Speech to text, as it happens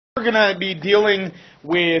We're going to be dealing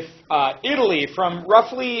with Italy from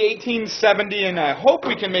roughly 1870, and I hope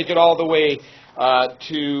we can make it all the way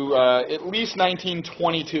to at least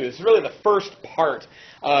 1922. This is really the first part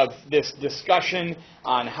of this discussion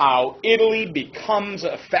on how Italy becomes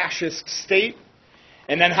a fascist state,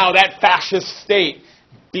 and then how that fascist state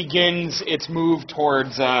begins its move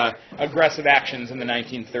towards aggressive actions in the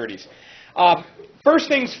 1930s. First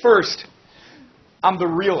things first, I'm the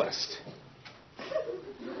realist.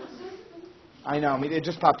 I know, it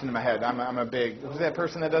just popped into my head. I'm a big... Who's that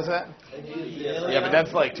person that does that? Yeah, but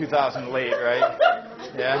that's like 2000 late, right?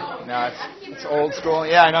 Yeah? No, it's old school.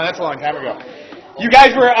 Yeah, I know, that's a long time ago. You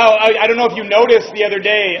guys were... I don't know if you noticed the other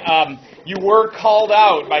day, you were called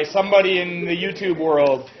out by somebody in the YouTube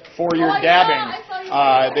world for your dabbing.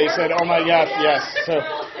 They said, "Oh my gosh, yes."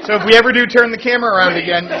 So if we ever do turn the camera around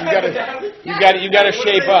again, you got to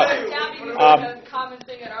shape up. Common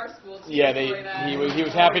thing at our school too. Yeah, he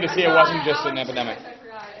was happy to see it wasn't just an epidemic.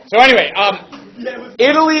 So anyway,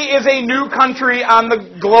 Italy is a new country on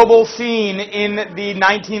the global scene in the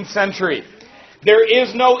 19th century. There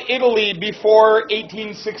is no Italy before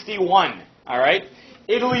 1861. All right.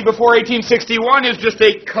 Italy before 1861 is just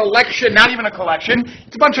a collection, not even a collection,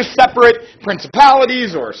 it's a bunch of separate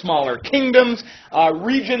principalities or smaller kingdoms,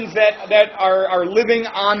 regions that are living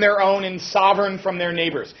on their own and sovereign from their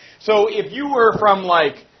neighbors. So if you were from,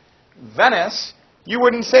 like, Venice, you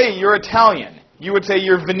wouldn't say you're Italian. You would say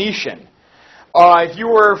you're Venetian. If you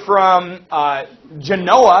were from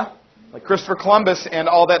Genoa, like Christopher Columbus and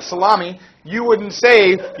all that salami, you wouldn't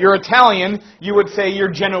say you're Italian, you would say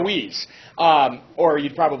you're Genoese. Or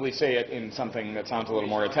you'd probably say it in something that sounds a little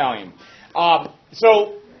more Italian.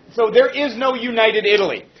 So there is no united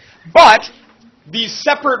Italy. But these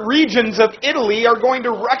separate regions of Italy are going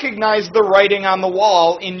to recognize the writing on the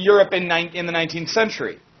wall in Europe in the 19th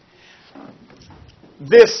century.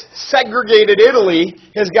 This segregated Italy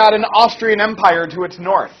has got an Austrian Empire to its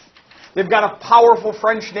north. They've got a powerful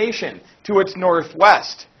French nation to its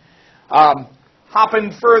northwest.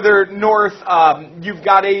 Hopping further north, you've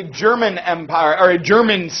got a German empire, or a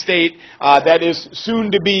German state that is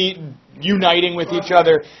soon to be uniting with each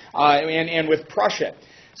other and with Prussia.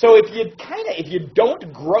 So if you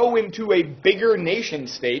don't grow into a bigger nation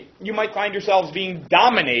state, you might find yourselves being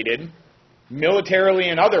dominated, militarily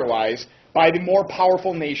and otherwise, by the more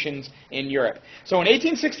powerful nations in Europe. So in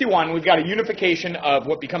 1861, we've got a unification of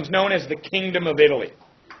what becomes known as the Kingdom of Italy.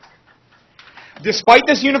 Despite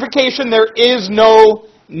this unification, there is no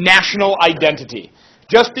national identity.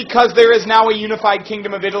 Just because there is now a unified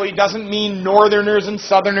Kingdom of Italy doesn't mean northerners and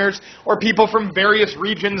southerners or people from various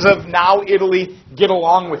regions of now Italy get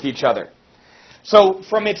along with each other. So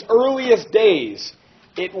from its earliest days,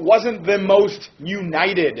 it wasn't the most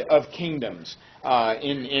united of kingdoms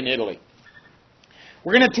in Italy.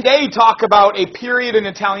 We're going to today talk about a period in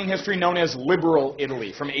Italian history known as Liberal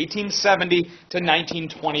Italy, from 1870 to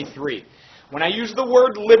 1923. When I use the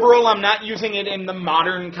word liberal, I'm not using it in the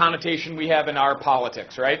modern connotation we have in our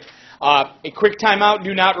politics, right? A quick timeout,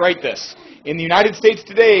 do not write this. In the United States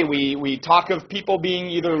today, we talk of people being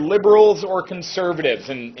either liberals or conservatives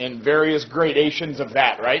and various gradations of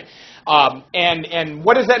that, right? And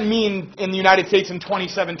what does that mean in the United States in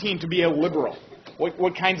 2017 to be a liberal?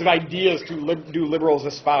 What kinds of ideas do liberals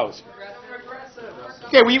espouse? Progressive.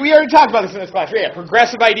 Okay, we already talked about this in this class. Yeah,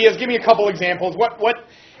 progressive ideas. Give me a couple examples.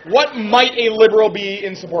 What might a liberal be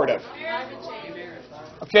in support of?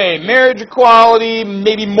 Okay, marriage equality,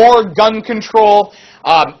 maybe more gun control,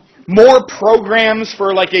 more programs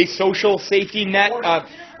for like a social safety net.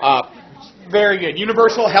 Very good.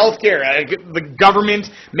 Universal health care. The government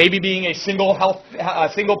maybe being a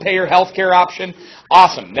single-payer health care option.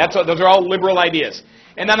 Awesome. Those are all liberal ideas.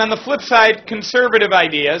 And then on the flip side, conservative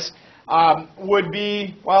ideas would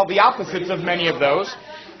be, well, the opposites of many of those.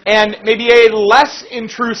 And maybe a less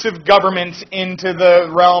intrusive government into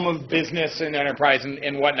the realm of business and enterprise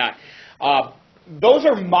and whatnot. Those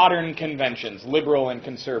are modern conventions, liberal and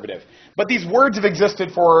conservative. But these words have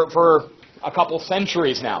existed for a couple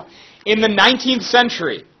centuries now. In the 19th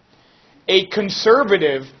century, a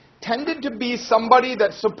conservative tended to be somebody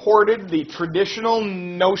that supported the traditional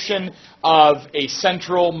notion of a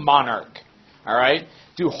central monarch. All right?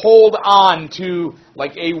 To hold on to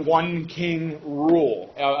like a one-king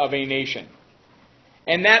rule of a nation.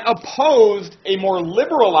 And that opposed a more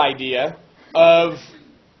liberal idea of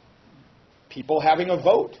people having a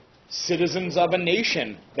vote, citizens of a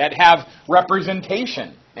nation that have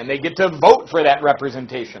representation, and they get to vote for that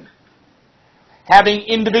representation. Having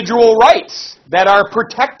individual rights that are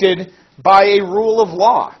protected by a rule of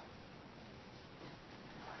law.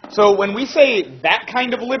 So when we say that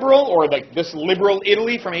kind of liberal, or like this liberal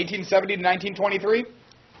Italy from 1870 to 1923,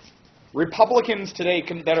 Republicans today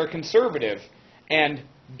that are conservative and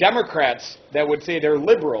Democrats that would say they're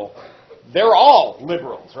liberal, they're all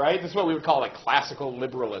liberals, right? This is what we would call like classical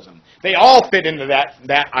liberalism. They all fit into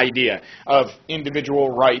that idea of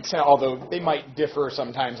individual rights, although they might differ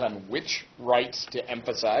sometimes on which rights to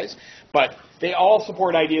emphasize. But they all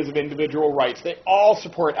support ideas of individual rights. They all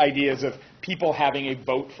support ideas of people having a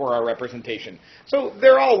vote for our representation. So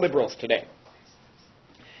they're all liberals today.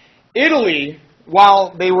 Italy,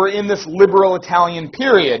 while they were in this liberal Italian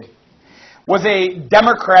period, was a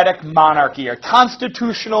democratic monarchy, a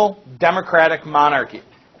constitutional democratic monarchy.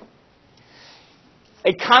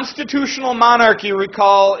 A constitutional monarchy,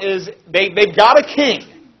 recall, is they've got a king.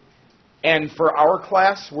 And for our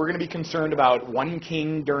class, we're going to be concerned about one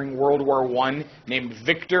king during World War I named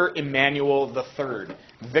Victor Emmanuel III.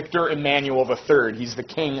 Victor Emmanuel III. He's the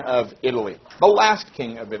king of Italy. The last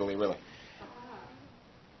king of Italy, really.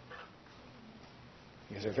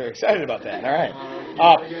 You guys are very excited about that.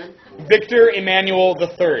 All right. Victor Emmanuel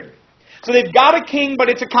III. So they've got a king, but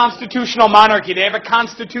it's a constitutional monarchy. They have a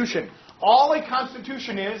constitution. All a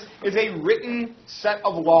constitution is a written set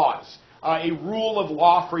of laws, a rule of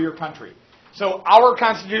law for your country. So our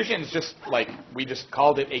constitution is just like, we just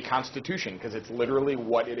called it a constitution because it's literally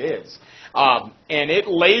what it is. And it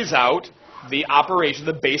lays out the operation,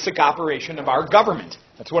 the basic operation of our government.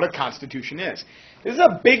 That's what a constitution is. This is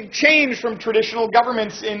a big change from traditional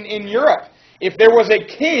governments in Europe. If there was a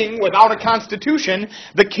king without a constitution,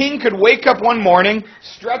 the king could wake up one morning,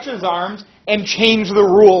 stretch his arms, and change the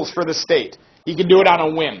rules for the state. He could do it on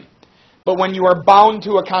a whim. But when you are bound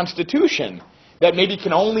to a constitution that maybe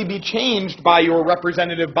can only be changed by your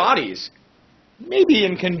representative bodies, maybe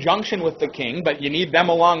in conjunction with the king, but you need them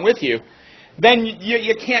along with you, then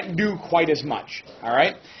you can't do quite as much. All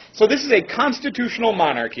right? So this is a constitutional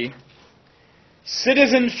monarchy.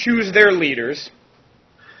 Citizens choose their leaders.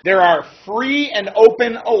 There are free and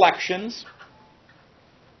open elections.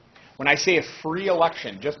 When I say a free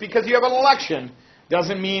election, just because you have an election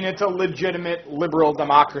doesn't mean it's a legitimate liberal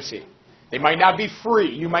democracy. They might not be free.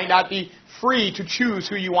 You might not be free to choose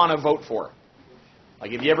who you want to vote for.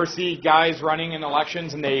 Like if you ever see guys running in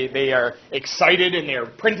elections and they are excited and they're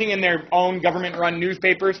printing in their own government-run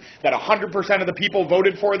newspapers that 100% of the people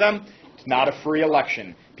voted for them, it's not a free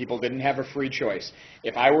election. People didn't have a free choice.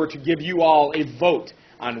 If I were to give you all a vote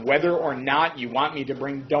on whether or not you want me to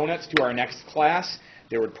bring donuts to our next class,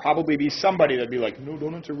 there would probably be somebody that would be like, no,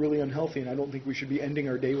 donuts are really unhealthy, and I don't think we should be ending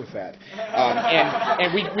our day with that.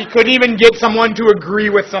 And we couldn't even get someone to agree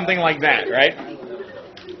with something like that, right?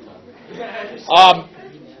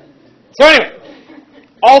 So anyway,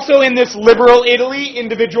 also in this liberal Italy,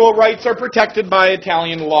 individual rights are protected by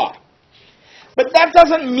Italian law. But that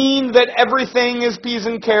doesn't mean that everything is peas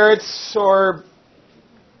and carrots or,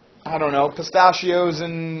 I don't know, pistachios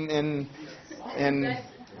and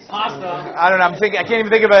Pasta. I don't know. I can't even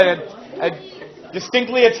think of a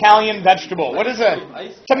distinctly Italian vegetable. What is it?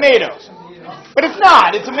 Tomatoes. But it's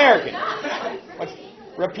not. It's American. What's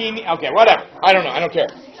rapini? Okay, whatever. I don't know. I don't care.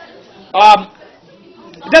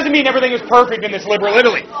 It doesn't mean everything is perfect in this liberal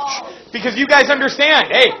Italy. Because you guys understand.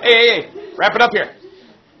 Hey, wrap it up here.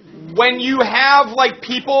 When you have like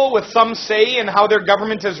people with some say in how their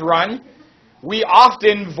government is run, we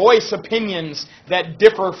often voice opinions that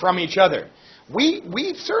differ from each other.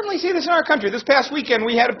 We certainly see this in our country. This past weekend,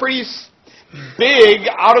 we had a pretty big,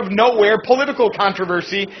 out-of-nowhere political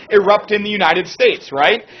controversy erupt in the United States,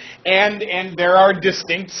 right? And there are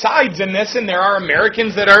distinct sides in this, and there are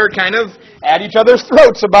Americans that are kind of at each other's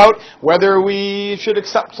throats about whether we should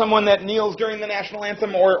accept someone that kneels during the national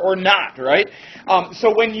anthem or not, right?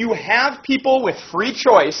 So when you have people with free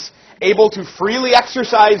choice able to freely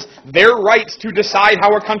exercise their rights to decide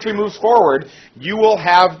how a country moves forward, you will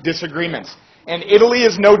have disagreements. And Italy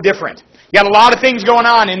is no different. You got a lot of things going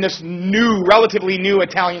on in this relatively new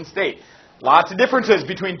Italian state. Lots of differences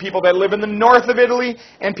between people that live in the north of Italy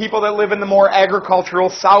and people that live in the more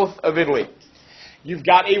agricultural south of Italy. You've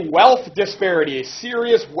got a wealth disparity, a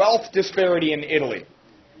serious wealth disparity in Italy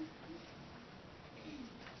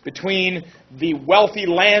between the wealthy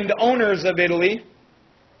landowners of Italy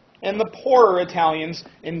and the poorer Italians,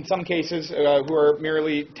 in some cases, who are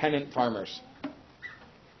merely tenant farmers.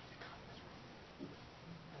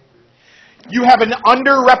 You have an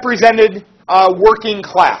underrepresented working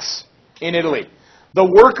class in Italy. The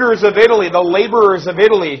workers of Italy, the laborers of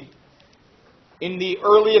Italy, in the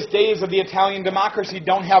earliest days of the Italian democracy,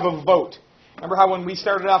 don't have a vote. Remember how when we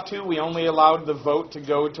started off too, we only allowed the vote to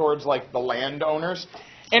go towards like the landowners?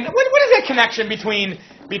 And what is that connection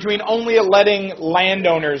between only letting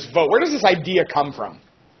landowners vote? Where does this idea come from?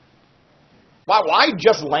 Why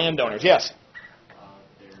just landowners? Yes?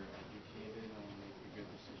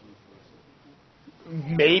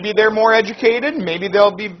 Maybe they're more educated. Maybe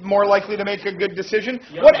they'll be more likely to make a good decision.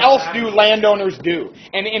 What else do landowners do?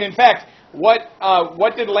 And in fact, what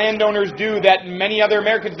did landowners do that many other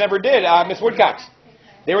Americans never did, Miss Woodcox?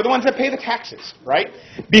 They were the ones that pay the taxes, right?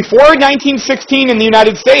 Before 1916 in the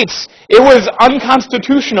United States, it was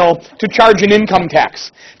unconstitutional to charge an income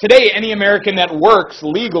tax. Today, any American that works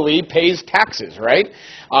legally pays taxes, right?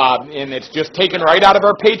 And it's just taken right out of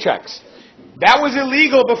our paychecks. That was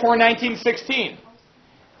illegal before 1916.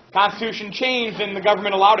 Constitution changed and the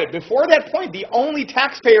government allowed it. Before that point, the only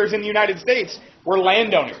taxpayers in the United States were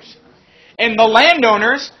landowners. And the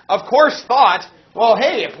landowners, of course, thought, well,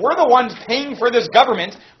 hey, if we're the ones paying for this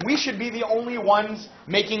government, we should be the only ones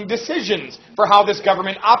making decisions for how this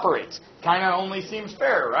government operates. Kind of only seems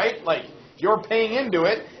fair, right? Like, if you're paying into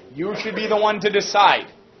it, you should be the one to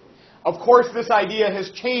decide. Of course, this idea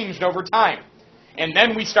has changed over time. And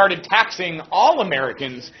then we started taxing all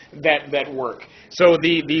Americans that work. So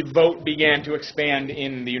the vote began to expand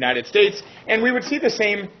in the United States, and we would see the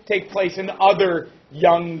same take place in other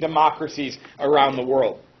young democracies around the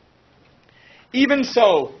world. Even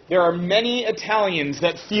so, there are many Italians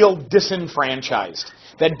that feel disenfranchised,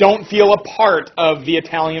 that don't feel a part of the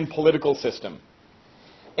Italian political system.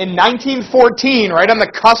 In 1914, right on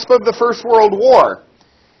the cusp of the First World War,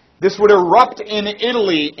 this would erupt in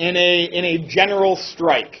Italy in a general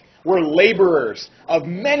strike, where laborers of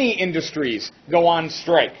many industries go on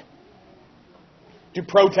strike to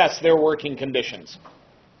protest their working conditions.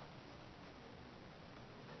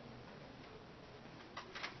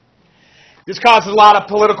 This causes a lot of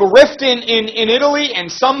political rift in Italy,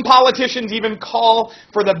 and some politicians even call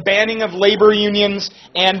for the banning of labor unions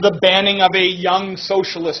and the banning of a young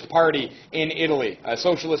socialist party in Italy, a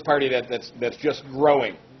socialist party that's just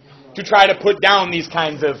growing, to try to put down these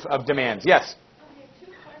kinds of demands. Yes? Okay,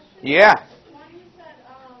 2 questions. Yeah. One, you said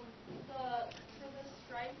for the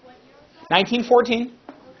strike, what year was that? 1914. Okay,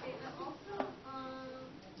 and also,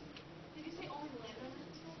 did you say only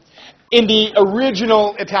landowners? In the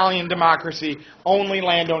original Italian democracy, only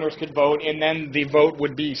landowners could vote, and then the vote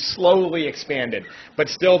would be slowly expanded. But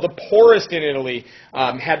still, the poorest in Italy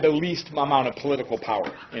had the least amount of political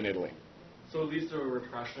power in Italy. So at least a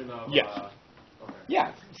repression of... Yes. Okay.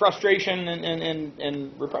 Yeah, frustration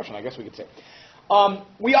and repression, I guess we could say.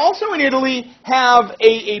 We also in Italy have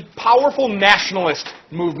a powerful nationalist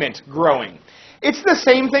movement growing. It's the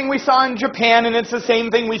same thing we saw in Japan, and it's the same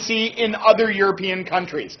thing we see in other European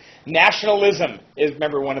countries. Nationalism is,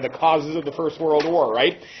 remember, one of the causes of the First World War,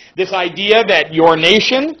 right? This idea that your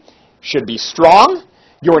nation should be strong,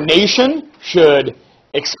 your nation should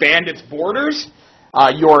expand its borders,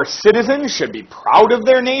 your citizens should be proud of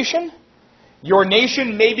their nation. Your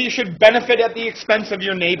nation maybe should benefit at the expense of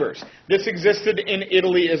your neighbors. This existed in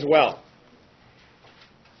Italy as well.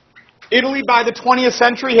 Italy, by the 20th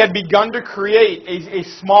century, had begun to create a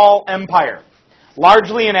small empire,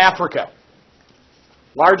 largely in Africa.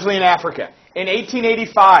 Largely in Africa. In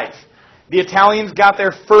 1885, the Italians got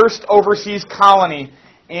their first overseas colony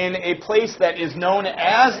in a place that is known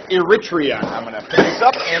as Eritrea. I'm going to pick this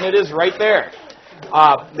up, and it is right there.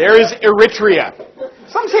 There is Eritrea.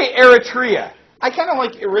 Some say Eritrea. I kind of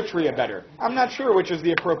like Eritrea better. I'm not sure which is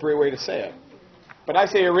the appropriate way to say it, but I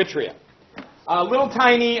say Eritrea. A little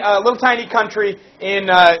tiny country in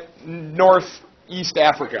northeast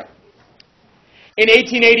Africa. In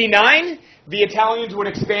 1889, the Italians would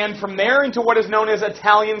expand from there into what is known as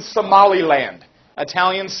Italian Somaliland.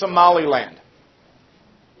 Italian Somaliland.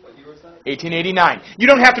 What year was that? 1889. You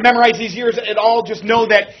don't have to memorize these years at all. Just know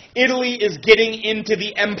that Italy is getting into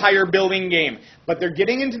the empire-building game. But they're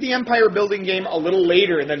getting into the empire-building game a little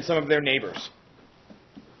later than some of their neighbors.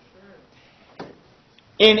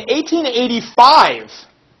 In 1885,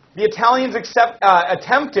 the Italians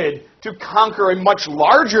attempted to conquer a much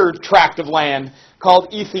larger tract of land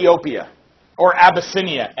called Ethiopia, or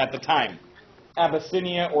Abyssinia at the time.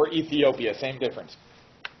 Abyssinia or Ethiopia, same difference.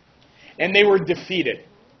 And they were defeated.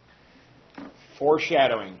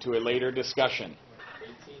 Foreshadowing to a later discussion.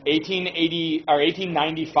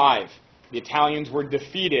 1895, the Italians were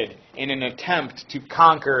defeated in an attempt to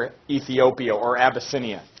conquer Ethiopia or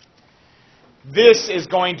Abyssinia. This is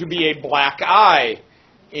going to be a black eye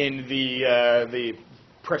in the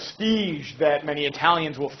prestige that many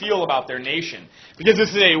Italians will feel about their nation. Because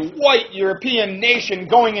this is a white European nation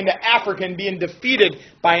going into Africa and being defeated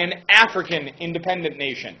by an African independent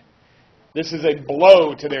nation. This is a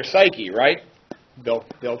blow to their psyche, right?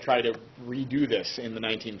 They'll try to redo this in the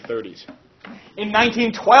 1930s. In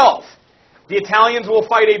 1912, the Italians will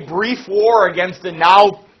fight a brief war against the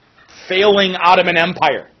now failing Ottoman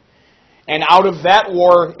Empire. And out of that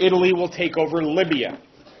war, Italy will take over Libya.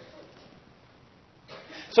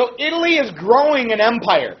 So Italy is growing an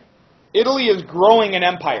empire. Italy is growing an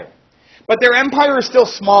empire. But their empire is still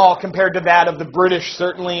small compared to that of the British,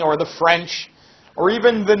 certainly, or the French, or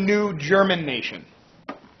even the new German nation.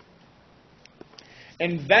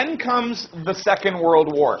 And then comes the Second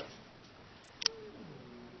World War.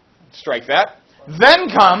 Strike that. Then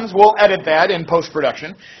comes, we'll edit that in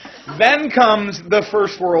post-production, then comes the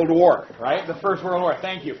First World War, right? The First World War.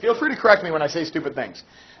 Thank you. Feel free to correct me when I say stupid things.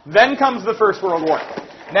 Then comes the First World War.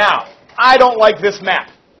 Now, I don't like this map,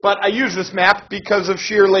 but I use this map because of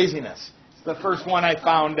sheer laziness. It's the first one I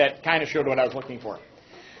found that kind of showed what I was looking for.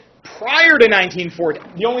 Prior to 1940,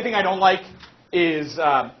 the only thing I don't like is,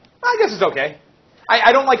 I guess it's okay.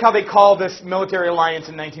 I don't like how they call this military alliance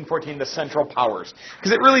in 1914 the Central Powers,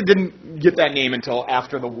 because it really didn't get that name until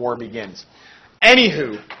after the war begins.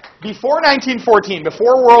 Anywho, before 1914,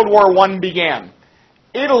 before World War I began,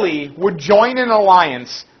 Italy would join an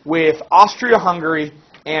alliance with Austria-Hungary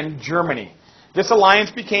and Germany. This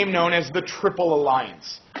alliance became known as the Triple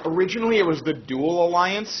Alliance. Originally, it was the Dual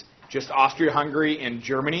Alliance, just Austria-Hungary and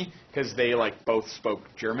Germany, because they both spoke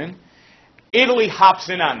German. Italy hops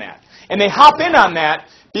in on that. And they hop in on that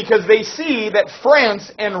because they see that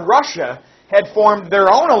France and Russia had formed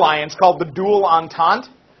their own alliance called the Dual Entente,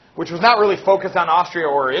 which was not really focused on Austria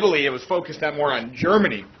or Italy. It was focused more on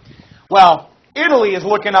Germany. Well, Italy is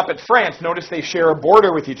looking up at France. Notice they share a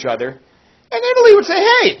border with each other. And Italy would say,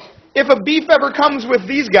 hey, if a beef ever comes with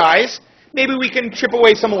these guys, maybe we can chip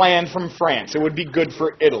away some land from France. It would be good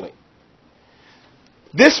for Italy.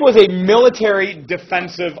 This was a military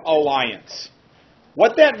defensive alliance.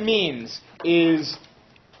 What that means is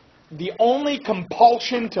the only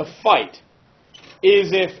compulsion to fight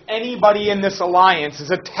is if anybody in this alliance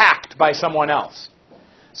is attacked by someone else.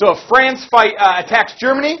 So if France attacks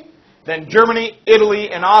Germany, then Germany,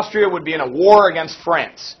 Italy, and Austria would be in a war against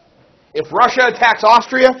France. If Russia attacks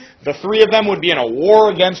Austria, the three of them would be in a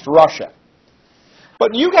war against Russia.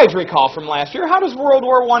 But you guys recall from last year, how does World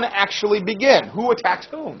War I actually begin? Who attacks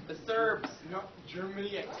whom? The Serbs. No,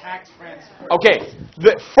 Germany attacks France first.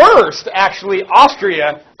 Okay, first, actually,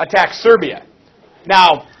 Austria attacks Serbia.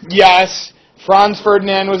 Now, yes, Franz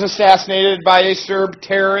Ferdinand was assassinated by a Serb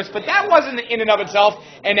terrorist, but that wasn't in and of itself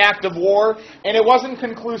an act of war, and it wasn't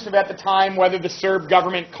conclusive at the time whether the Serb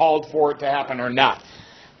government called for it to happen or not.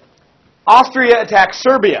 Austria attacks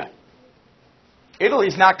Serbia.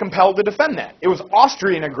 Italy's not compelled to defend that. It was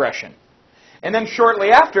Austrian aggression. And then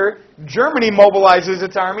shortly after, Germany mobilizes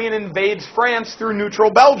its army and invades France through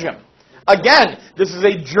neutral Belgium. Again, this is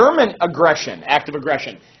a German aggression, act of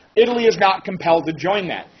aggression. Italy is not compelled to join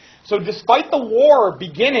that. So despite the war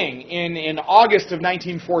beginning in August of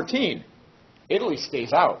 1914, Italy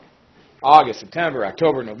stays out. August, September,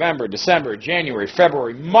 October, November, December, January,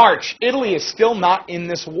 February, March. Italy is still not in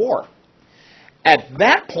this war. At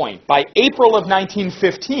that point, by April of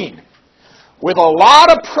 1915, with a lot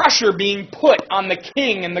of pressure being put on the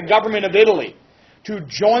king and the government of Italy to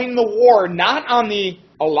join the war, not on the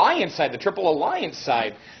alliance side, the Triple Alliance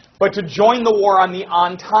side, but to join the war on the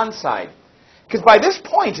Entente side. Because by this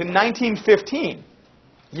point in 1915,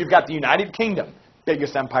 you've got the United Kingdom,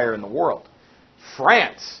 biggest empire in the world.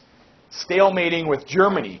 France, stalemating with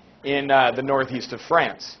Germany in the northeast of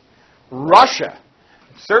France. Russia,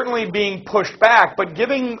 certainly being pushed back, but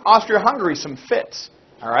giving Austria-Hungary some fits.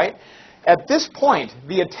 All right? At this point,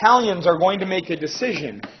 the Italians are going to make a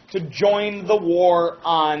decision to join the war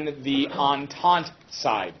on the Entente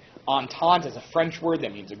side. Entente is a French word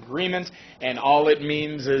that means agreement, and all it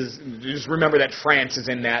means is, just remember that France is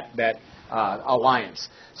in that alliance.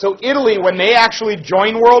 So Italy, when they actually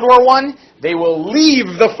join World War I, they will leave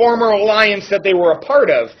the former alliance that they were a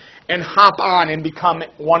part of and hop on and become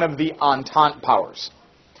one of the Entente powers.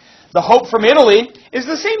 The hope from Italy is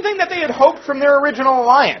the same thing that they had hoped from their original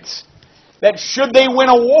alliance. That should they win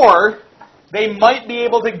a war, they might be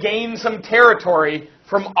able to gain some territory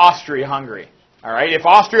from Austria-Hungary. All right? If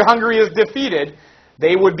Austria-Hungary is defeated,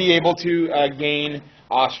 they would be able to gain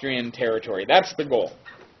Austrian territory. That's the goal.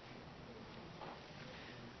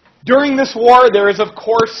 During this war, there is, of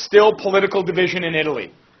course, still political division in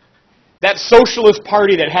Italy. That socialist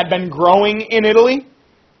party that had been growing in Italy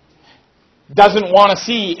doesn't want to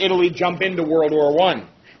see Italy jump into World War I.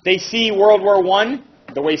 They see World War I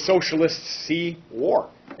the way socialists see war,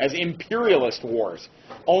 as imperialist wars,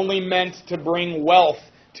 only meant to bring wealth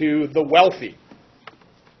to the wealthy.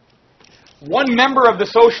 One member of the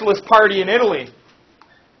Socialist Party in Italy,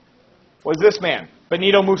 was this man,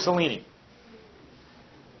 Benito Mussolini.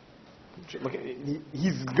 Look,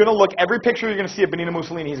 he's going to look, every picture you're going to see of Benito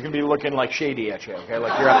Mussolini, he's going to be looking like shady at you, okay?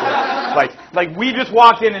 Like you're at the, like we just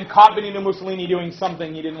walked in and caught Benito Mussolini doing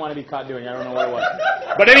something he didn't want to be caught doing. I don't know what it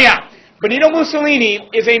was. But anyhow, Benito Mussolini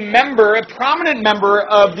is a member, a prominent member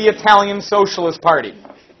of the Italian Socialist Party.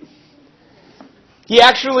 He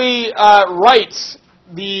actually writes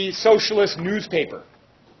the socialist newspaper.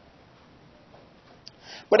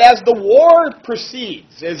 But as the war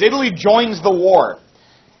proceeds, as Italy joins the war,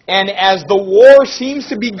 and as the war seems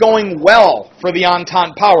to be going well for the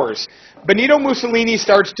Entente powers, Benito Mussolini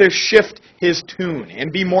starts to shift his tune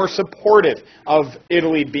and be more supportive of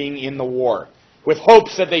Italy being in the war, with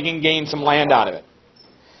hopes that they can gain some land out of it.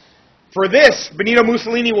 For this, Benito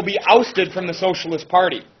Mussolini will be ousted from the Socialist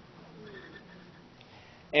Party.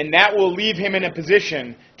 And that will leave him in a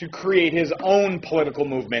position to create his own political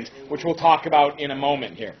movement, which we'll talk about in a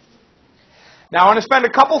moment here. Now, I want to spend a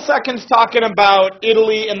couple seconds talking about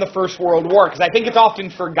Italy in the First World War, because I think it's often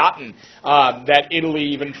forgotten that Italy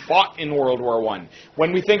even fought in World War I.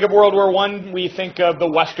 When we think of World War I, we think of the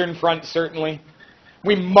Western Front, certainly.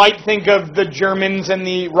 We might think of the Germans and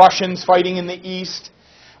the Russians fighting in the East.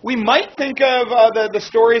 We might think of the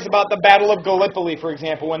stories about the Battle of Gallipoli, for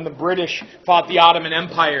example, when the British fought the Ottoman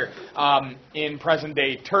Empire in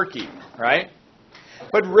present-day Turkey, right?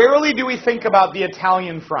 But rarely do we think about the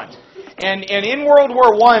Italian front. And in World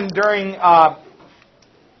War I,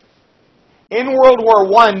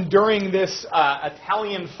 during this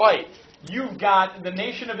Italian fight, you've got the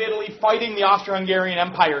nation of Italy fighting the Austro-Hungarian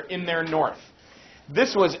Empire in their north.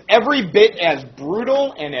 This was every bit as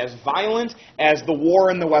brutal and as violent as the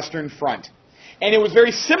war in the Western Front. And it was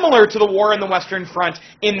very similar to the war in the Western Front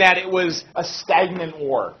in that it was a stagnant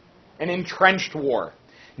war, an entrenched war.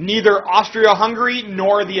 Neither Austria-Hungary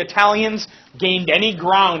nor the Italians gained any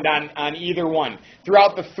ground on either one.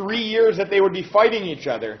 Throughout the 3 years that they would be fighting each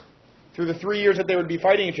other,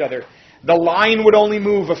 the line would only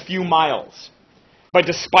move a few miles. But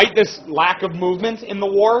despite this lack of movement in the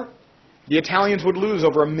war, the Italians would lose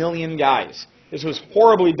over 1 million guys. This was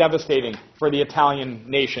horribly devastating for the Italian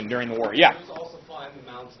nation during the war. Yeah. He was also flying the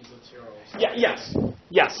mountains of Tyrol. Yeah.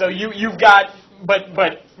 Yes. So you've got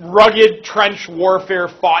but rugged trench warfare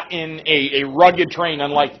fought in a rugged terrain,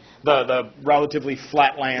 unlike the relatively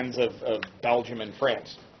flat lands of Belgium and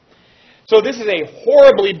France. So this is a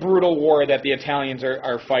horribly brutal war that the Italians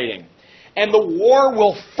are fighting. And the war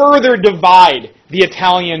will further divide the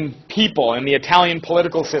Italian people and the Italian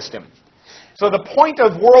political system. So the point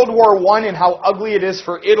of World War I and how ugly it is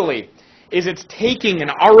for Italy is it's taking an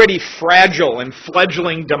already fragile and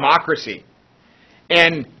fledgling democracy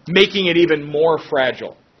and making it even more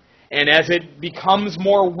fragile. And as it becomes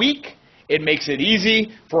more weak, it makes it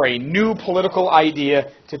easy for a new political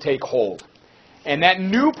idea to take hold. And that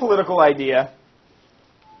new political idea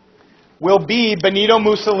will be Benito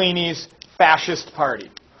Mussolini's Fascist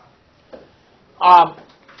Party.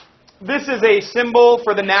 This is a symbol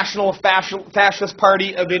for the National Fascist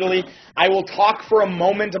Party of Italy. I will talk for a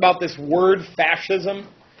moment about this word fascism,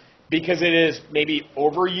 because it is maybe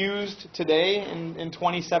overused today in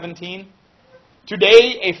 2017.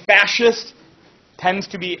 Today, a fascist tends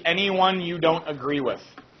to be anyone you don't agree with.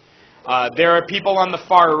 There are people on the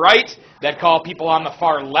far right that call people on the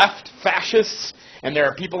far left fascists, and there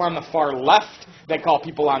are people on the far left that call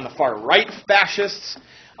people on the far right fascists.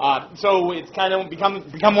 So it's kind of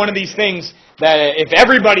become one of these things that if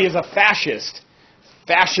everybody is a fascist,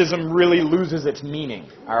 fascism really loses its meaning,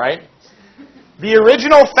 all right? The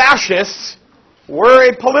original fascists were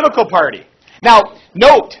a political party. Now,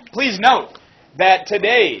 please note, that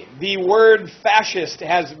today the word fascist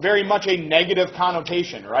has very much a negative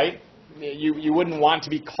connotation, right? You wouldn't want to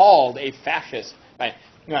be called a fascist.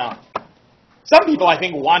 Well, some people, I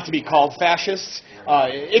think, want to be called fascists.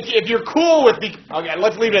 If you're cool with okay,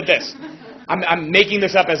 let's leave it at this. I'm making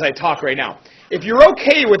this up as I talk right now. If you're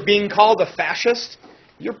okay with being called a fascist,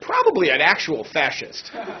 you're probably an actual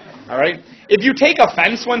fascist. All right? If you take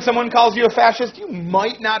offense when someone calls you a fascist, you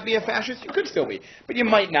might not be a fascist. You could still be, but you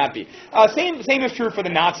might not be. Same is true for the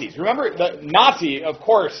Nazis. Remember, the Nazi, of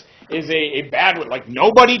course, is a bad word. Like,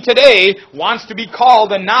 nobody today wants to be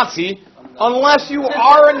called a Nazi unless you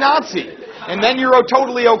are a Nazi. And then you're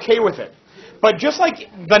totally okay with it. But just like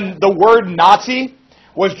the word Nazi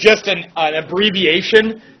was just an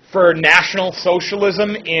abbreviation for National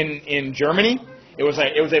Socialism in Germany, it was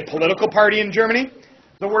a political party in Germany.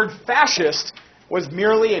 The word fascist was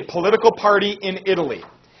merely a political party in Italy.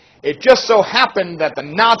 It just so happened that the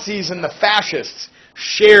Nazis and the fascists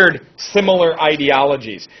shared similar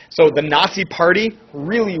ideologies. So the Nazi party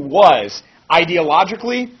really was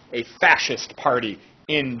ideologically a fascist party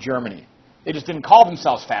in Germany. They just didn't call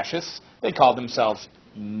themselves fascists. They called themselves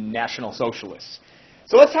National Socialists.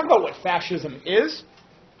 So let's talk about what fascism is.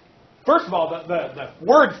 First of all, the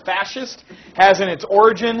word fascist has in its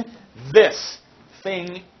origin this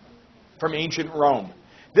thing from ancient Rome.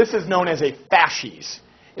 This is known as a fasces.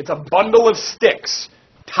 It's a bundle of sticks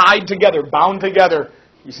tied together, bound together,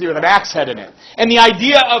 you see, with an axe head in it. And the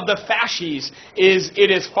idea of the fasces is it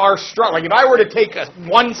is far strong. Like if I were to take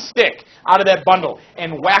one stick out of that bundle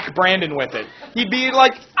and whack Brandon with it, he'd be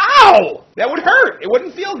like, ow! That would hurt. It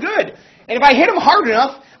wouldn't feel good. And if I hit him hard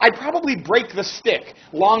enough, I'd probably break the stick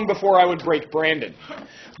long before I would break Brandon.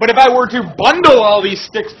 But if I were to bundle all these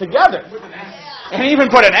sticks together, and even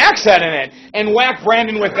put an axe head in it, and whack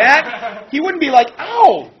Brandon with that, he wouldn't be like,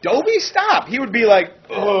 ow, Dobie, stop. He would be like,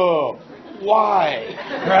 oh, why?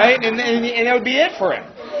 Right? And that would be it for him.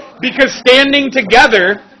 Because standing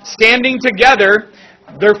together,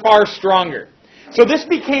 they're far stronger. So this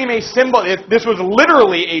became a symbol. This was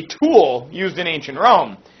literally a tool used in ancient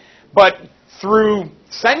Rome. But through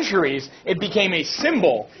centuries, it became a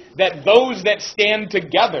symbol that those that stand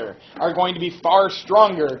together are going to be far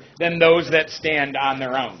stronger than those that stand on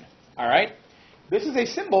their own. All right? This is a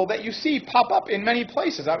symbol that you see pop up in many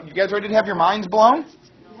places. You guys ready to have your minds blown?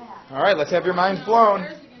 All right, let's have your minds blown.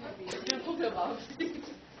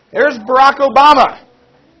 There's Barack Obama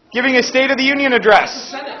giving a State of the Union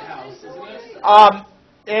address.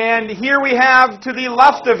 And here we have to the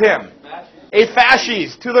left of him a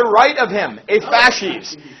fasces. To the right of him, a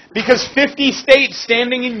fasces. Because 50 states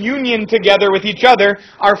standing in union together with each other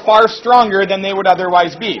are far stronger than they would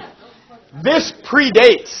otherwise be. This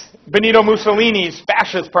predates Benito Mussolini's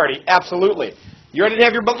fascist party, absolutely. You ready to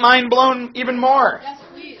have your mind blown even more? Yes,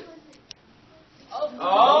 please.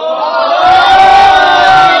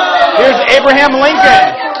 Here's Abraham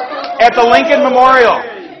Lincoln at the Lincoln Memorial.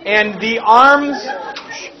 And the arms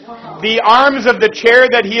of the chair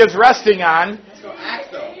that he is resting on,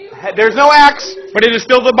 there's no axe, but it is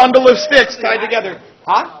still the bundle of sticks tied together.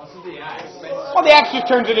 Huh? Well, the axe just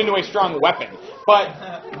turns it into a strong weapon.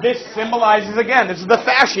 But this symbolizes, again, this is the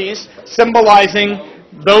fasces, symbolizing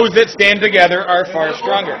those that stand together are far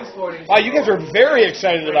stronger. Wow, you guys are very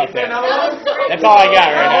excited about that. That's all I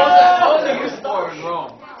got right now. What was it used for in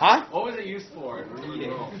Rome? Huh? What was it used for in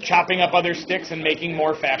Rome? Chopping up other sticks and making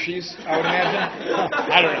more fasces, I would imagine.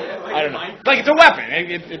 I don't know. Like, it's a weapon.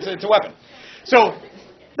 It's a weapon. So,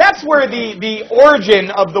 that's where the origin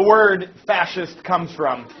of the word fascist comes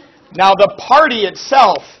from. Now, the party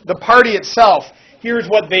itself, here's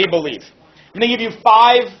what they believe. I'm going to give you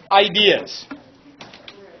 5 ideas.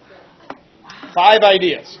 5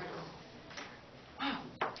 ideas.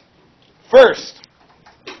 First,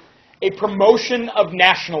 a promotion of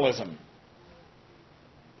nationalism.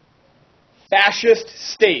 Fascist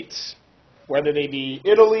states, whether they be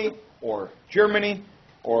Italy or Germany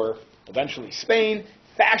or eventually Spain,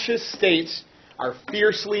 fascist states are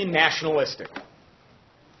fiercely nationalistic.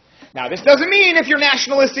 Now, this doesn't mean if you're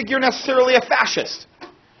nationalistic, you're necessarily a fascist.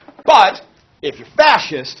 But if you're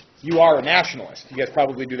fascist, you are a nationalist. You guys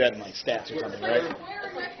probably do that in like stats or something, right?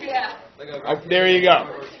 Yeah. Oh, there you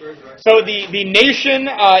go. So the nation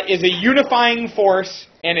is a unifying force,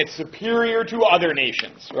 and it's superior to other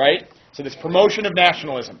nations, right? So this promotion of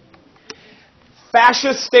nationalism.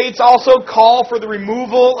 Fascist states also call for the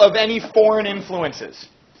removal of any foreign influences.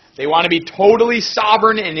 They want to be totally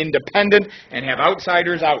sovereign and independent and have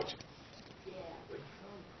outsiders out.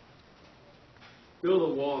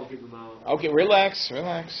 Build a wall and keep them out. Okay, relax.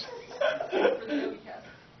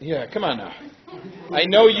 Yeah, come on now. I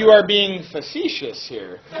know you are being facetious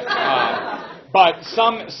here, but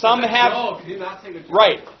some have. No, can you not take a joke?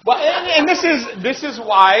 Right. Well, and this is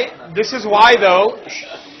why though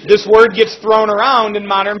this word gets thrown around in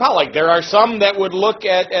modern politics. Like, there are some that would look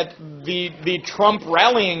at the Trump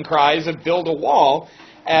rallying cries of "build a wall"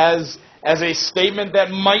 as a statement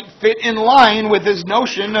that might fit in line with his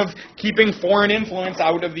notion of keeping foreign influence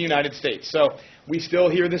out of the United States. So we still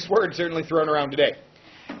hear this word certainly thrown around today.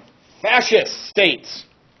 Fascist states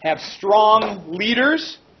have strong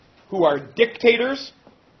leaders who are dictators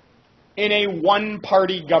in a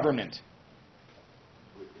one-party government.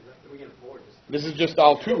 This is just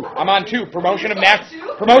all 2. I'm on 2. Promotion of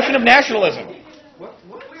nationalism.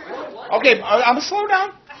 Okay, I'm gonna slow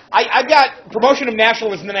down. I got promotion of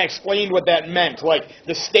nationalism, and then I explained what that meant. Like,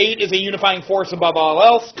 the state is a unifying force above all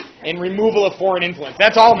else, and removal of foreign influence.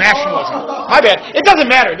 That's all nationalism. My bad. It doesn't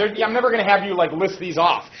matter. I'm never going to have you like list these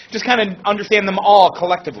off. Just kind of understand them all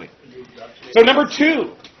collectively. So number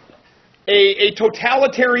 2, a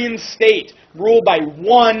totalitarian state ruled by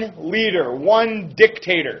one leader, one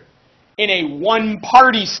dictator. in a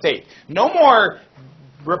one-party state. No more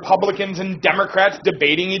Republicans and Democrats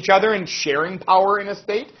debating each other and sharing power in a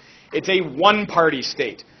state. It's a one-party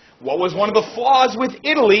state. What was one of the flaws with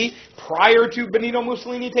Italy prior to Benito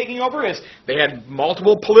Mussolini taking over is they had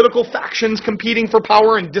multiple political factions competing for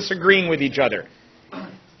power and disagreeing with each other.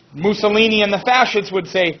 Mussolini and the fascists would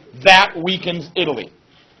say that weakens Italy.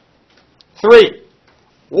 3,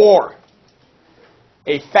 war.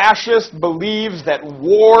 A fascist believes that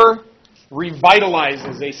war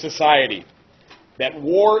revitalizes a society. That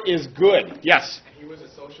war is good. Yes? He was a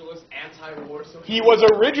socialist, anti-war socialist? He was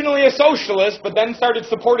originally a socialist, but then started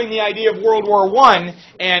supporting the idea of World War I,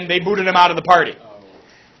 and they booted him out of the party.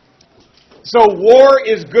 So war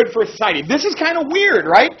is good for society. This is kind of weird,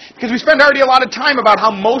 right? Because we spend already a lot of time about how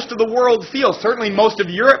most of the world feels. Certainly most of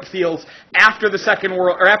Europe feels after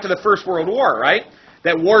the First World War, right?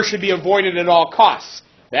 That war should be avoided at all costs.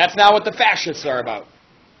 That's not what the fascists are about.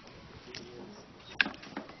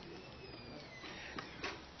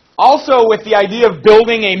 Also, with the idea of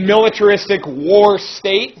building a militaristic war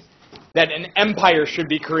state, that an empire should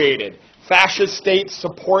be created. Fascist states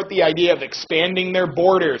support the idea of expanding their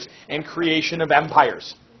borders and creation of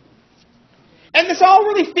empires. And this all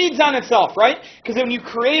really feeds on itself, right? Because when you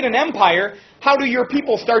create an empire, how do your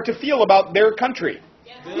people start to feel about their country?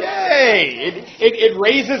 Yay! It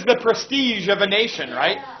raises the prestige of a nation,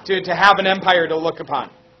 right? To have an empire to look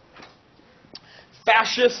upon.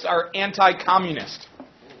 Fascists are anti-communist.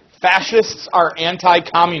 Fascists are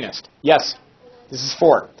anti-communist. Yes, this is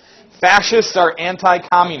 4. Fascists are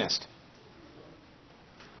anti-communist.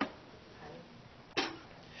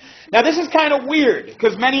 Now this is kind of weird,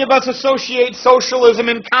 because many of us associate socialism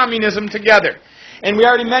and communism together. And we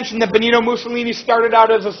already mentioned that Benito Mussolini started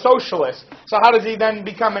out as a socialist. So how does he then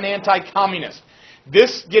become an anti-communist?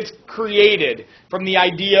 This gets created from the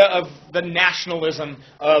idea of the nationalism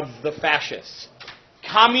of the fascists.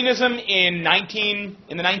 Communism in the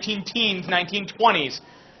 19-teens, 1920s,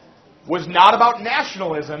 was not about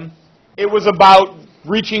nationalism. It was about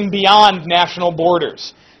reaching beyond national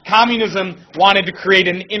borders. Communism wanted to create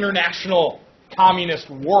an international communist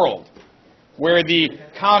world where the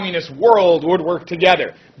communist world would work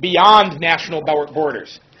together beyond national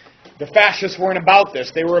borders. The fascists weren't about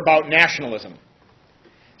this. They were about nationalism.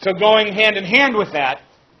 So going hand in hand with that,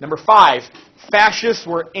 number 5, fascists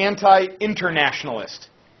were anti-internationalist.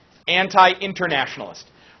 Anti-internationalist.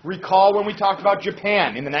 Recall when we talked about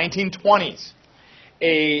Japan in the 1920s.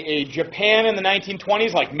 A Japan in the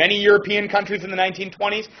 1920s, like many European countries in the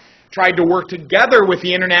 1920s, tried to work together with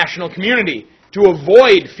the international community to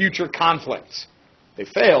avoid future conflicts. They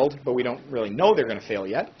failed, but we don't really know they're going to fail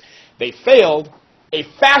yet. They failed. A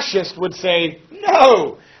fascist would say,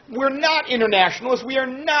 no, we're not internationalists. We are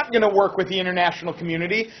not going to work with the international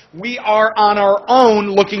community. We are on our own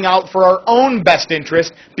looking out for our own best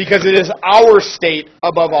interest because it is our state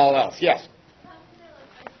above all else. Yes?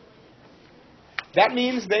 That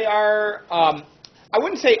means they are, I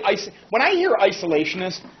wouldn't say, when I hear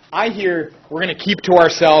isolationist, I hear we're going to keep to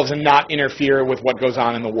ourselves and not interfere with what goes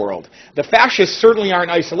on in the world. The fascists certainly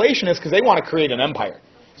aren't isolationists because they want to create an empire.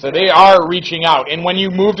 So they are reaching out. And when you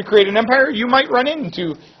move to create an empire, you might run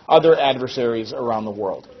into other adversaries around the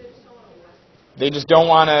world. They just don't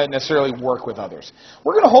want to necessarily work with others.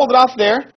 We're going to hold it off there.